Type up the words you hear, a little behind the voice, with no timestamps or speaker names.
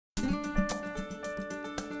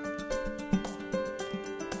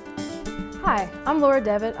Hi, I'm Laura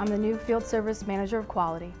Devitt. I'm the new Field Service Manager of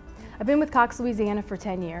Quality. I've been with COX Louisiana for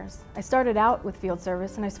 10 years. I started out with field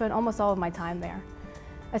service and I spent almost all of my time there.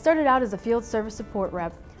 I started out as a field service support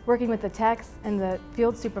rep, working with the techs and the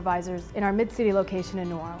field supervisors in our mid-city location in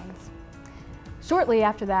New Orleans. Shortly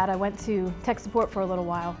after that, I went to tech support for a little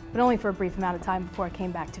while, but only for a brief amount of time before I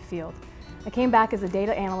came back to field. I came back as a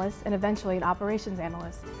data analyst and eventually an operations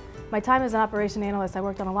analyst. My time as an operation analyst, I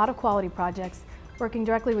worked on a lot of quality projects, working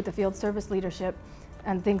directly with the field service leadership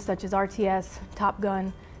and things such as RTS, Top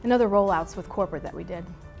Gun, and other rollouts with corporate that we did.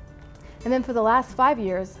 And then for the last 5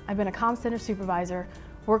 years, I've been a comm center supervisor,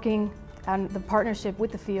 working on the partnership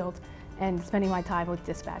with the field and spending my time with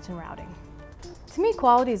dispatch and routing. To me,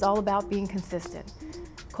 quality is all about being consistent.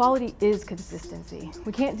 Quality is consistency.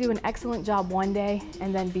 We can't do an excellent job one day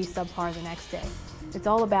and then be subpar the next day. It's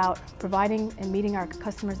all about providing and meeting our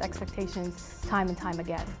customers' expectations time and time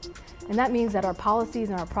again. And that means that our policies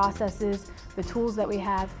and our processes, the tools that we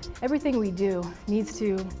have, everything we do needs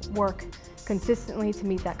to work consistently to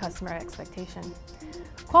meet that customer expectation.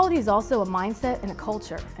 Quality is also a mindset and a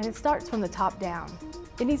culture, and it starts from the top down.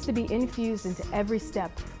 It needs to be infused into every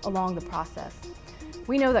step along the process.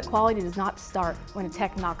 We know that quality does not start when a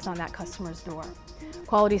tech knocks on that customer's door.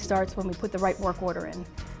 Quality starts when we put the right work order in,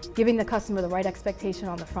 giving the customer the right expectation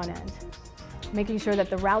on the front end, making sure that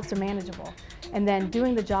the routes are manageable, and then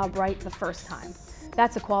doing the job right the first time.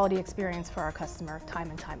 That's a quality experience for our customer time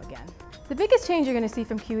and time again. The biggest change you're going to see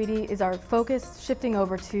from QED is our focus shifting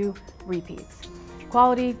over to repeats.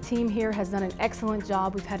 Quality team here has done an excellent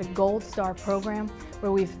job. We've had a gold star program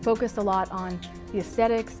where we've focused a lot on the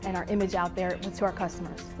aesthetics and our image out there to our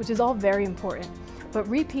customers, which is all very important. But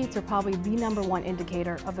repeats are probably the #1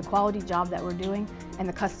 indicator of the quality job that we're doing and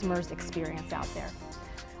the customer's experience out there.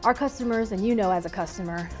 Our customers, and you know as a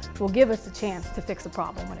customer, will give us a chance to fix a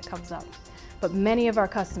problem when it comes up. But many of our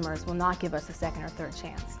customers will not give us a second or third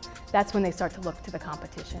chance. That's when they start to look to the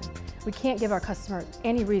competition. We can't give our customer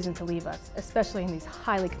any reason to leave us, especially in these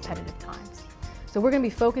highly competitive times. So we're going to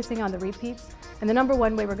be focusing on the repeats, and the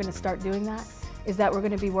 #1 way we're going to start doing that is that we're going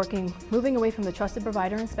to be moving away from the trusted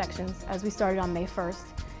provider inspections as we started on May 1st,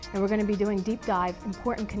 and we're going to be doing deep dive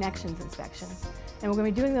important connections inspections. And we're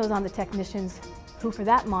going to be doing those on the technicians who for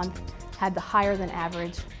that month had the higher than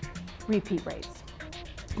average repeat rates.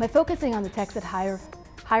 By focusing on the techs that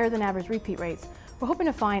higher than average repeat rates, we're hoping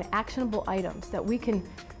to find actionable items that we can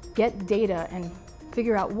get data and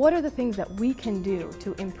figure out what are the things that we can do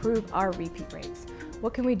to improve our repeat rates.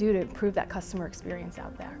 What can we do to improve that customer experience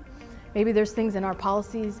out there? Maybe there's things in our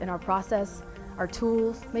policies, in our process, our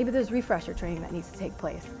tools, maybe there's refresher training that needs to take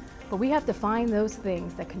place. But we have to find those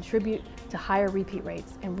things that contribute to higher repeat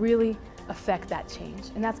rates and really affect that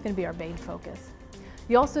change, and that's going to be our main focus.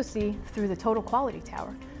 You also see through the total quality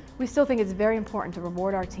tower, we still think it's very important to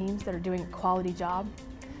reward our teams that are doing a quality job.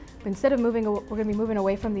 But instead of we're going to be moving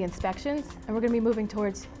away from the inspections, and we're going to be moving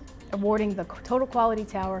towards awarding the total quality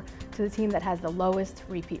tower to the team that has the lowest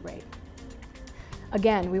repeat rate.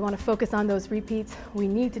 Again, we want to focus on those repeats. We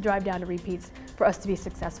need to drive down to repeats for us to be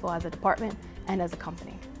successful as a department and as a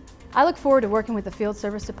company. I look forward to working with the field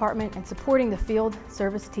service department and supporting the field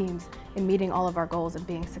service teams in meeting all of our goals and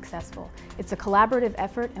being successful. It's a collaborative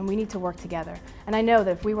effort and we need to work together. And I know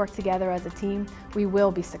that if we work together as a team, we will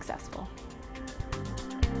be successful.